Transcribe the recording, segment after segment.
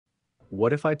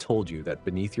What if I told you that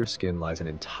beneath your skin lies an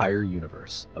entire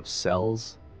universe of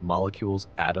cells, molecules,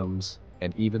 atoms,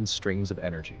 and even strings of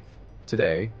energy?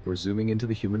 Today, we're zooming into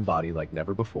the human body like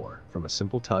never before, from a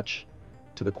simple touch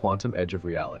to the quantum edge of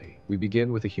reality. We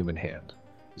begin with a human hand.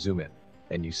 Zoom in,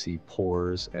 and you see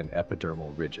pores and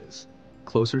epidermal ridges.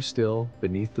 Closer still,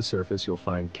 beneath the surface, you'll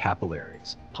find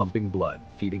capillaries, pumping blood,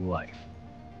 feeding life.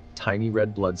 Tiny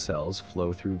red blood cells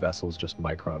flow through vessels just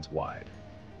microns wide.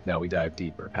 Now we dive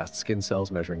deeper, past skin cells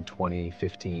measuring 20,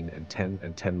 15, and 10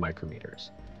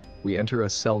 micrometers. We enter a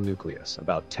cell nucleus,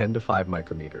 about 10 to 5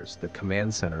 micrometers, the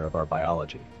command center of our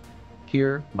biology.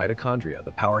 Here, mitochondria,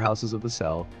 the powerhouses of the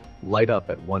cell, light up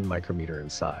at 1 micrometer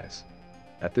in size.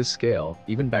 At this scale,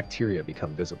 even bacteria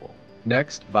become visible.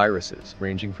 Next, viruses,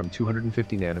 ranging from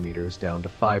 250 nanometers down to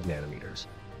 5 nanometers.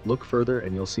 Look further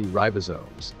and you'll see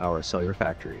ribosomes, our cellular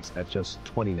factories, at just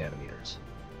 20 nanometers.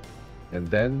 And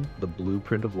then, the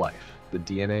blueprint of life, the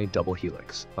DNA double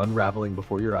helix, unraveling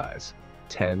before your eyes,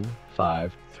 10,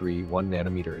 5, 3, 1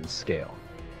 nanometer in scale.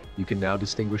 You can now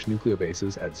distinguish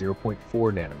nucleobases at 0.4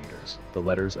 nanometers, the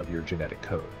letters of your genetic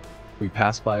code. We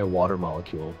pass by a water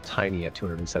molecule, tiny at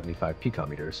 275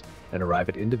 picometers, and arrive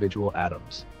at individual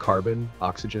atoms, carbon,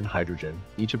 oxygen, hydrogen,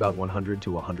 each about 100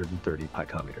 to 130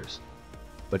 picometers.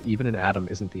 But even an atom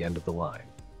isn't the end of the line.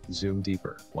 Zoom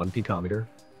deeper, 1 picometer,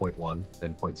 0.1,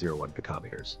 then 0.01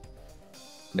 picometers.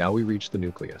 Now we reach the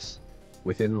nucleus.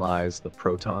 Within lies the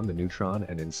proton, the neutron,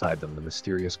 and inside them the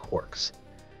mysterious quarks.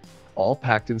 All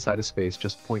packed inside a space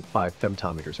just 0.5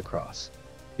 femtometers across.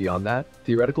 Beyond that,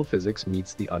 theoretical physics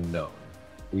meets the unknown.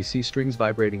 We see strings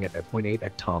vibrating at 0.8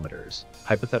 hectometers,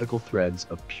 hypothetical threads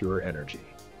of pure energy.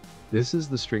 This is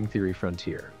the string theory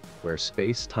frontier, where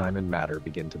space, time, and matter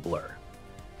begin to blur.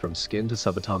 From skin to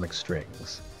subatomic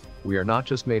strings, we are not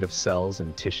just made of cells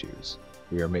and tissues.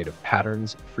 We are made of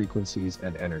patterns, frequencies,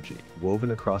 and energy,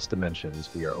 woven across dimensions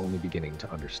we are only beginning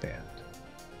to understand.